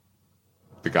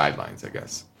the guidelines, I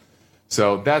guess.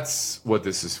 So that's what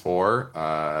this is for.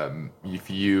 If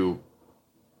you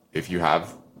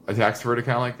have a tax deferred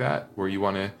account like that where you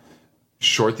want to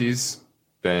short these,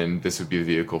 then this would be the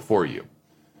vehicle for you.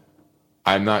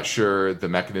 I'm not sure the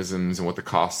mechanisms and what the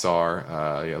costs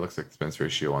are. It looks like the expense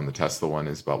ratio on the Tesla one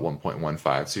is about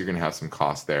 1.15, so you're going to have some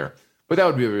cost there. But that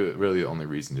would be really the only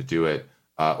reason to do it.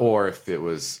 Or if it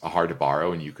was hard to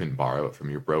borrow and you couldn't borrow it from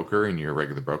your broker in your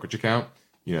regular brokerage account,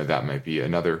 that might be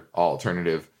another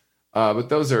alternative. But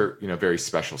those are, very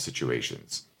special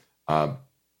situations.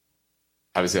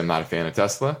 Obviously, I'm not a fan of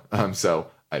Tesla, so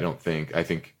I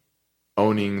think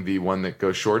owning the one that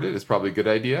goes shorted is probably a good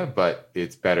idea, but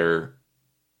it's better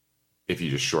if you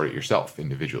just short it yourself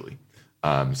individually.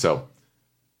 So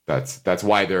that's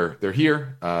why they're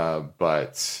here,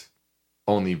 but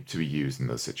only to be used in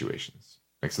those situations.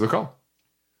 Thanks for the call.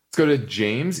 Let's go to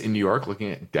James in New York, looking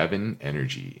at Devon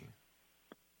Energy.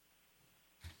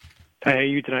 Hi, how are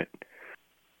you tonight?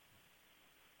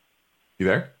 You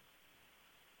there?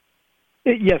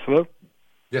 Yes, hello?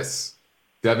 Yes.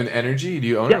 Devon Energy, do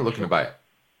you own it or looking to buy it?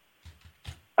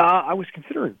 I was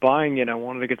considering buying it. I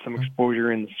wanted to get some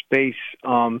exposure in the space.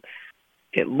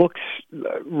 It looks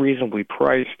reasonably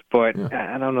priced, but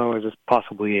I don't know, is this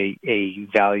possibly a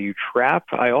value trap?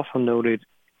 I also noted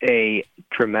a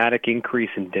dramatic increase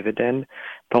in dividend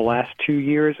the last 2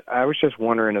 years. I was just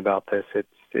wondering about this. It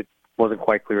wasn't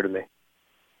quite clear to me.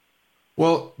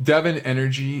 Well, Devon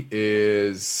Energy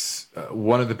is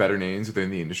one of the better names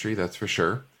within the industry, that's for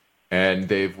sure. And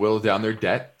they've whittled down their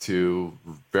debt to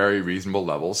very reasonable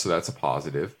levels, so that's a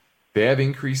positive. They have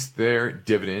increased their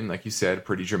dividend, like you said,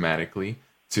 pretty dramatically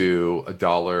to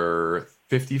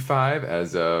 $1.55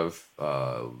 as of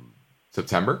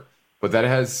September. But that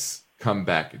has come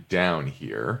back down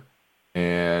here.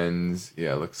 And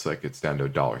it looks like it's down to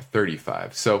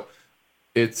 $1.35. So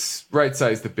it's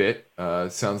right-sized a bit.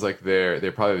 Sounds like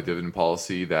they probably have a dividend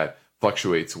policy that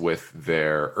fluctuates with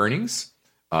their earnings.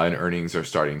 And earnings are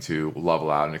starting to level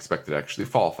out and expected to actually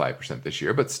fall 5% this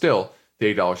year. But still,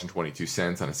 the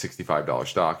 $8.22 on a $65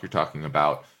 stock, you're talking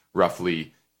about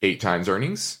roughly 8 times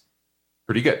earnings.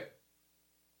 Pretty good.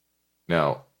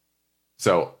 Now,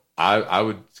 so I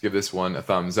would give this one a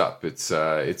thumbs up. It's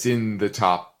in the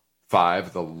top 5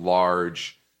 of the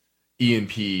large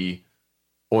E&P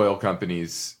oil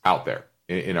companies out there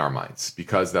in our minds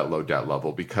because of that low debt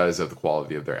level, because of the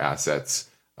quality of their assets,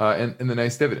 and the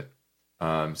nice dividend.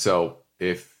 So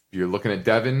if you're looking at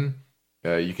Devon,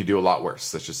 you can do a lot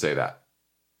worse. Let's just say that.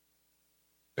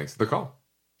 Thanks for the call.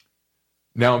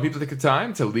 Now, when people take the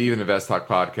time to leave an Invest Talk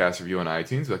podcast review on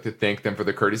iTunes, we'd like to thank them for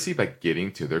their courtesy by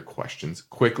getting to their questions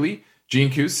quickly.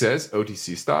 Gene Coos says,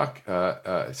 OTC stock,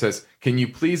 says, can you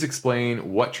please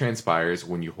explain what transpires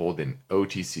when you hold an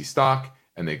OTC stock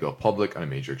and they go public on a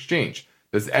major exchange?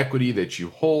 Does the equity that you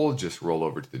hold just roll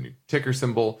over to the new ticker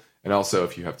symbol? And also,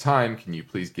 if you have time, can you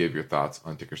please give your thoughts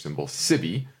on ticker symbol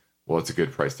CIVI? Well, it's a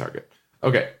good price target.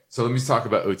 Okay, so let me talk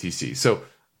about OTC. So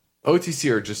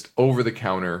OTC are just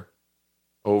over-the-counter.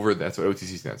 That's what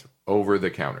OTC stands for,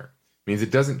 over-the-counter. Means it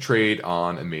doesn't trade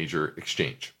on a major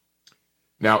exchange.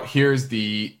 Now, here's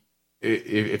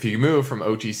if you move from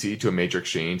OTC to a major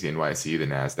exchange, the NYSE, the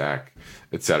NASDAQ,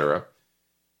 etc.,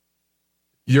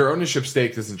 your ownership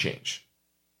stake doesn't change.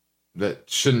 That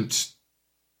shouldn't,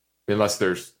 unless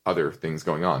there's other things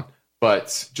going on.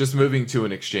 But just moving to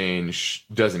an exchange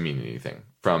doesn't mean anything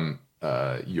from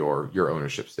your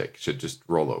ownership stake. It should just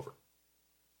roll over.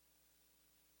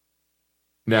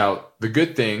 Now, the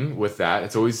good thing with that,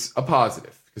 it's always a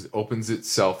positive because it opens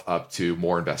itself up to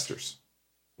more investors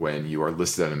when you are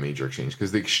listed on a major exchange.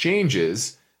 Because the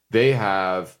exchanges, they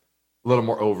have a little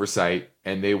more oversight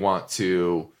and they want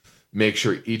to make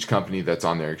sure each company that's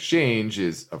on their exchange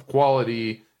is of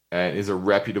quality and is a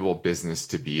reputable business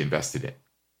to be invested in.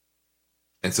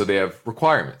 And so they have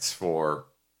requirements for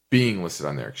being listed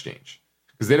on their exchange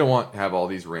because they don't want to have all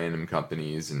these random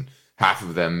companies and half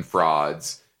of them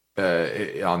frauds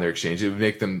on their exchange. It would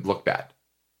make them look bad.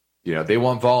 They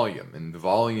want volume, and the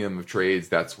volume of trades,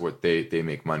 that's what they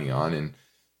make money on. And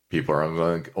people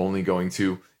are only going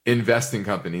to invest in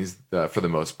companies for the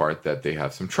most part that they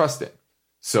have some trust in.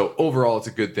 So overall, it's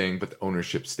a good thing, but the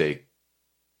ownership stake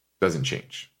doesn't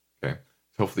change. Okay.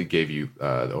 So hopefully gave you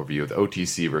the overview of the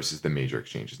OTC versus the major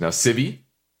exchanges. Now, CIVI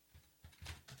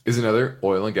is another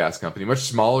oil and gas company, much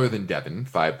smaller than Devon,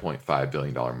 $5.5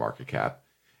 billion market cap.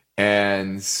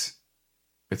 And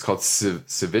it's called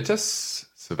Civitas.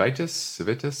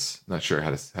 Civitas, not sure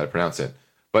how to pronounce it,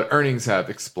 but earnings have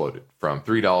exploded from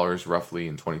 $3 roughly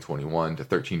in 2021 to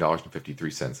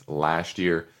 $13.53 last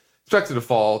year. Expected to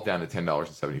fall down to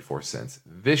 $10.74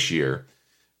 this year,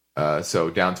 so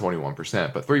down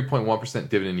 21%, but 3.1%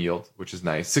 dividend yield, which is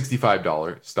nice.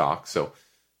 $65 stock, so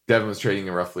Devon was trading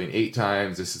in roughly an 8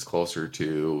 times. This is closer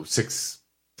to 6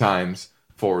 times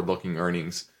forward-looking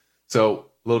earnings.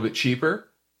 So a little bit cheaper,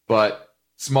 but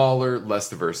smaller, less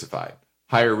diversified.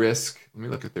 Higher risk. Let me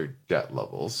look at their debt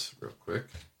levels real quick,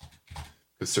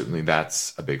 because certainly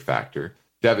that's a big factor.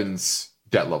 Devon's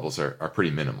debt levels are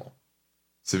pretty minimal.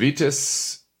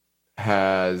 Civitas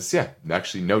has,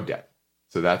 actually no debt.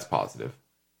 So that's positive.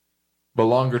 But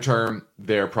longer term,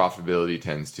 their profitability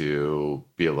tends to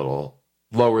be a little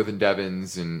lower than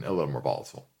Devon's and a little more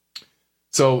volatile.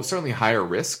 So certainly higher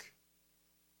risk,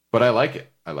 but I like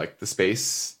it. I like the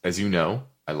space, as you know.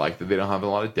 I like that they don't have a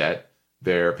lot of debt.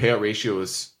 Their payout ratio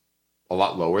is a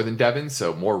lot lower than Devon,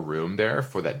 so more room there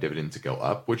for that dividend to go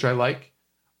up, which I like.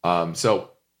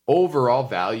 So overall,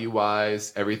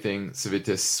 value-wise, everything,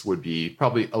 Civitas would be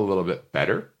probably a little bit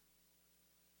better,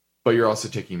 but you're also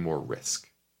taking more risk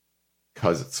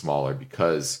because it's smaller,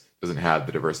 because it doesn't have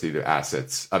the diversity of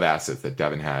assets that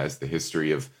Devon has, the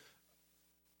history of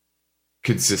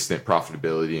consistent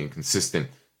profitability and consistent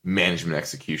management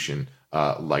execution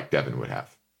like Devon would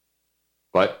have.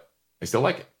 But I still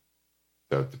like it.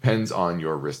 So it depends on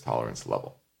your risk tolerance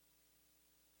level.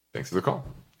 Thanks for the call.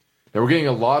 Now, we're getting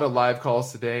a lot of live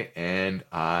calls today, and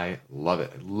I love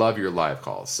it. I love your live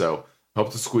calls. So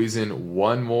hope to squeeze in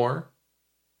one more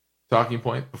talking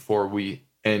point before we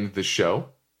end the show.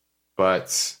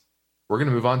 But we're going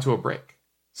to move on to a break.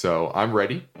 So I'm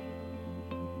ready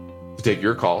to take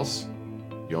your calls.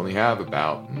 You only have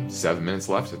about 7 minutes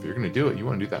left. If you're going to do it, you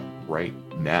want to do that right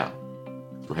now.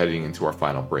 We're heading into our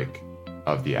final break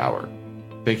of the hour.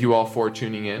 Thank you all for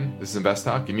tuning in. This is Invest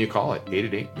Talk. Give me a call at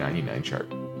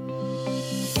 888-99-CHART.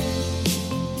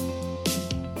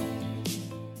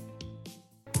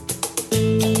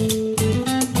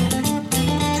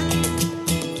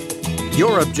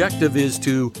 Your objective is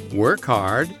to work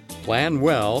hard, plan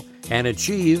well, and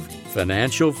achieve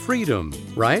financial freedom,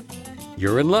 right?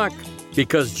 You're in luck,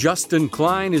 because Justin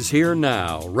Klein is here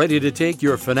now, ready to take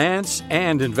your finance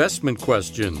and investment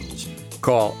questions.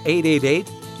 Call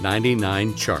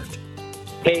 888-99-CHART.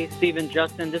 Hey, Stephen,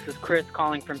 Justin, this is Chris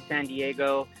calling from San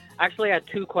Diego. Actually, I had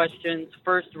 2 questions.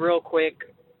 First, real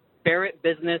quick, Barrett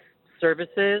Business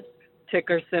Services,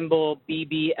 ticker symbol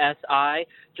BBSI.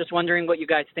 Just wondering what you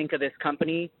guys think of this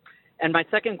company. And my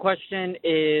second question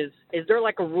is there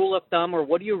like a rule of thumb, or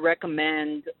what do you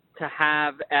recommend to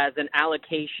have as an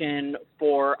allocation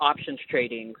for options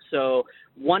trading? So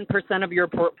 1% of your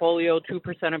portfolio,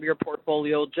 2% of your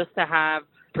portfolio, just to have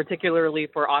particularly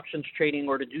for options trading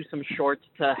or to do some shorts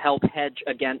to help hedge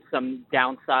against some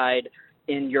downside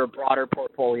in your broader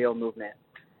portfolio movement.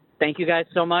 Thank you guys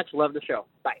so much. Love the show.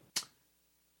 Bye.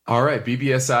 All right.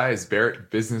 BBSI is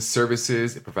Barrett Business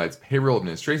Services. It provides payroll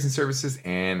administration services,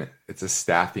 and it's a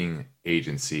staffing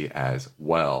agency as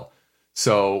well.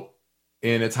 So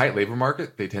in a tight labor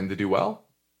market, they tend to do well.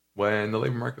 When the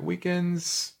labor market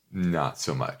weakens, not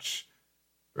so much,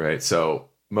 right? So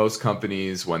most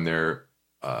companies, when they're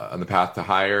on the path to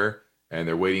hire and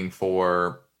they're waiting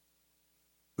to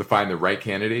find the right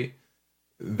candidate,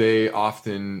 they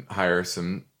often hire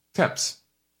some temps,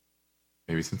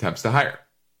 maybe some temps to hire.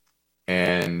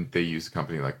 And they use a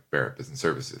company like Barrett Business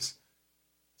Services.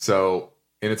 So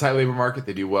in a tight labor market,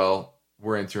 they do well.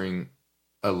 We're entering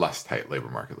a less tight labor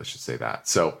market, let's just say that.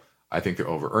 So I think they're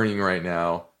over-earning right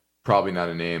now. Probably not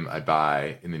a name I'd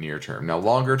buy in the near term. Now,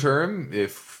 longer term,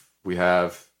 if we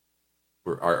have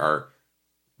our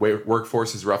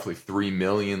workforce is roughly 3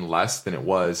 million less than it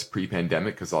was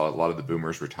pre-pandemic because a lot of the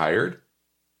boomers retired,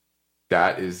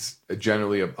 that is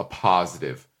generally a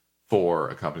positive for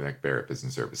a company like Barrett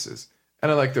Business Services.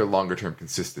 And I like their longer term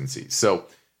consistency. So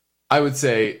I would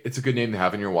say it's a good name to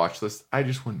have in your watch list. I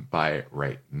just wouldn't buy it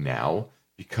right now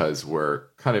because we're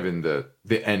kind of in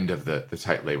the end of the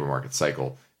tight labor market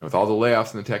cycle. And with all the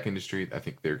layoffs in the tech industry, I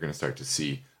think they're going to start to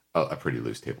see a pretty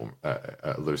loose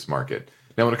loose market.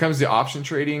 Now, when it comes to option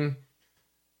trading,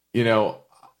 it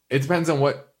depends on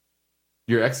what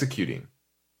you're executing.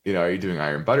 Are you doing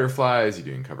iron butterflies? Are you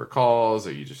doing covered calls?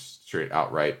 Are you just straight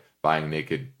outright buying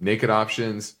naked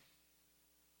options?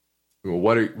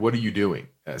 What are you doing?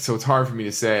 So it's hard for me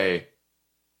to say.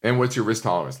 And what's your risk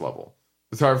tolerance level?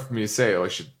 It's hard for me to say, I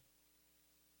should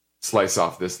slice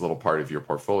off this little part of your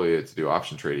portfolio to do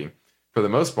option trading. For the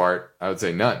most part, I would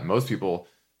say none. Most people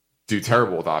do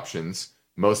terrible with options.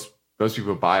 Most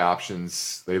people buy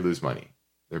options, they lose money.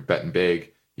 They're betting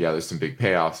big. Yeah, there's some big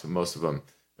payoffs, but most of them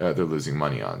they're losing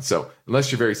money on. So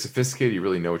unless you're very sophisticated, you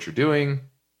really know what you're doing,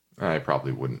 I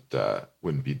probably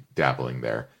wouldn't be dabbling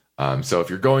there. So if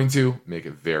you're going to, make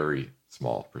a very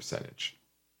small percentage.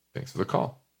 Thanks for the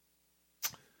call.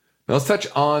 Now let's touch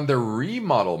on the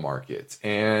remodel market.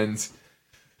 And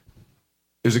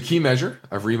there's a key measure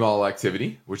of remodel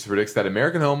activity, which predicts that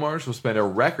American homeowners will spend a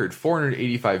record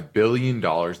 $485 billion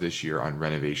this year on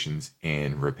renovations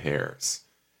and repairs.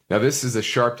 Now, this is a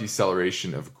sharp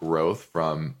deceleration of growth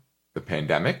from the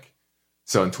pandemic.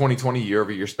 So in 2020,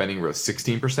 year-over-year spending rose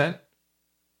 16%,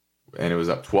 and it was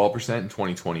up 12% in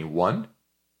 2021,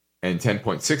 and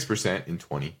 10.6% in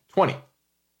 2020.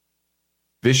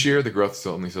 This year, the growth is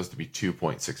only supposed to be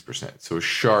 2.6%, so a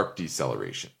sharp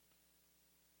deceleration.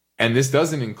 And this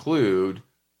doesn't include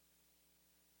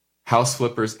house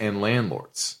flippers and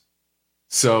landlords.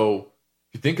 So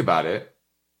if you think about it,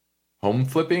 home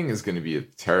flipping is going to be a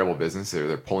terrible business.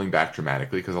 They're pulling back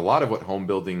dramatically because a lot of what home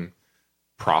building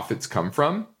profits come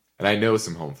from, and I know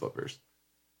some home flippers,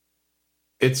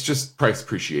 it's just price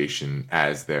appreciation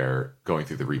as they're going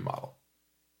through the remodel.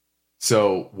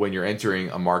 So when you're entering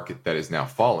a market that is now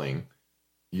falling,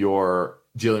 you're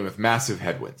dealing with massive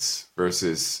headwinds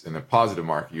versus in a positive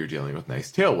market, you're dealing with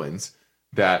nice tailwinds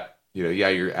that,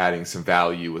 you're adding some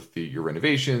value with your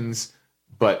renovations,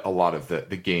 but a lot of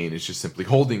the gain is just simply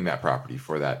holding that property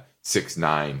for that 6,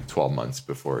 9, 12 months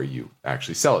before you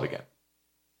actually sell it again.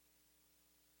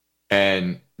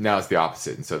 And now it's the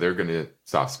opposite. And so they're going to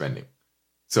stop spending.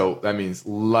 So that means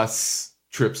less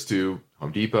trips to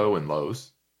Home Depot and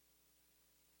Lowe's.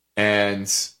 And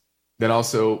then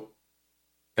also,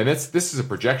 and this is a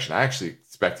projection. I actually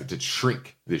expect it to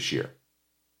shrink this year.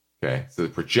 Okay, so the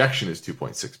projection is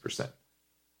 2.6%.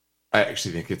 I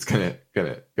actually think it's gonna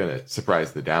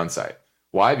surprise the downside.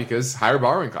 Why? Because higher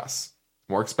borrowing costs. It's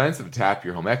more expensive to tap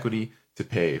your home equity to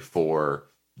pay for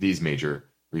these major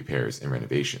repairs and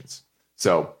renovations.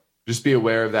 So just be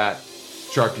aware of that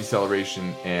sharp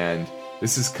deceleration. And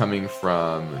this is coming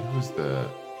from, who's the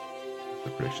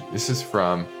prediction? This is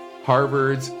from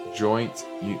Harvard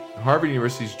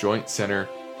University's Joint Center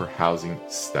for Housing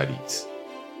Studies.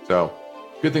 So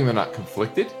good thing they're not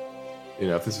conflicted.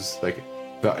 If this is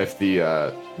if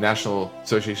the National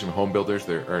Association of Home Builders,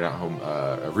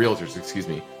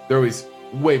 Realtors, they're always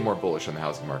way more bullish on the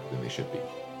housing market than they should be.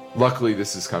 Luckily,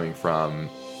 this is coming from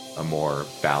a more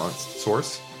balanced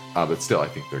source, but still, I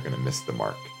think they're going to miss the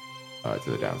mark to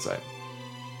the downside.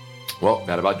 Well,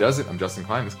 that about does it. I'm Justin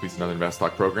Klein. This completes another Invest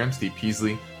Talk program. Steve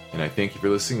Peasley, and I thank you for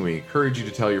listening. We encourage you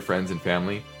to tell your friends and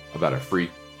family about our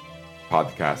free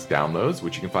podcast downloads,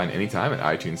 which you can find anytime at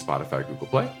iTunes, Spotify, Google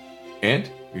Play. And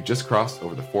we just crossed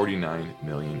over the 49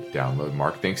 million download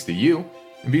mark thanks to you.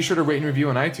 And be sure to rate and review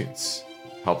on iTunes.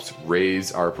 Helps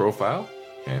raise our profile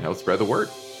and helps spread the word.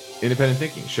 Independent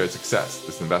thinking, shared success.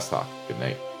 This is Invest Talk. Good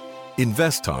night.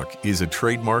 Invest Talk is a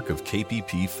trademark of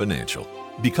KPP Financial.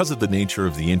 Because of the nature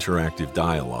of the interactive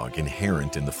dialogue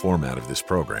inherent in the format of this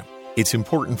program, it's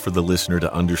important for the listener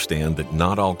to understand that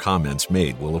not all comments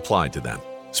made will apply to them.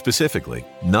 Specifically,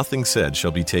 nothing said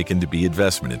shall be taken to be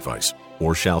investment advice,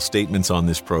 or shall statements on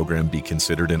this program be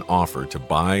considered an offer to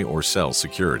buy or sell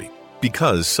security.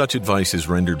 Because such advice is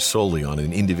rendered solely on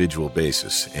an individual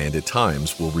basis and at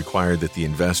times will require that the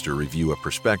investor review a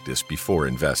prospectus before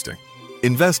investing.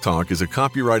 Invest Talk is a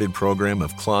copyrighted program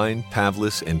of Klein,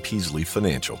 Pavlis, and Peasley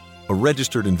Financial, a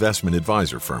registered investment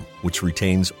advisor firm which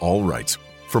retains all rights.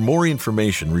 For more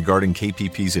information regarding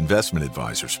KPP's investment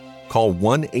advisors, call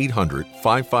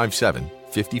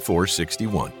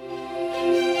 1-800-557-5461.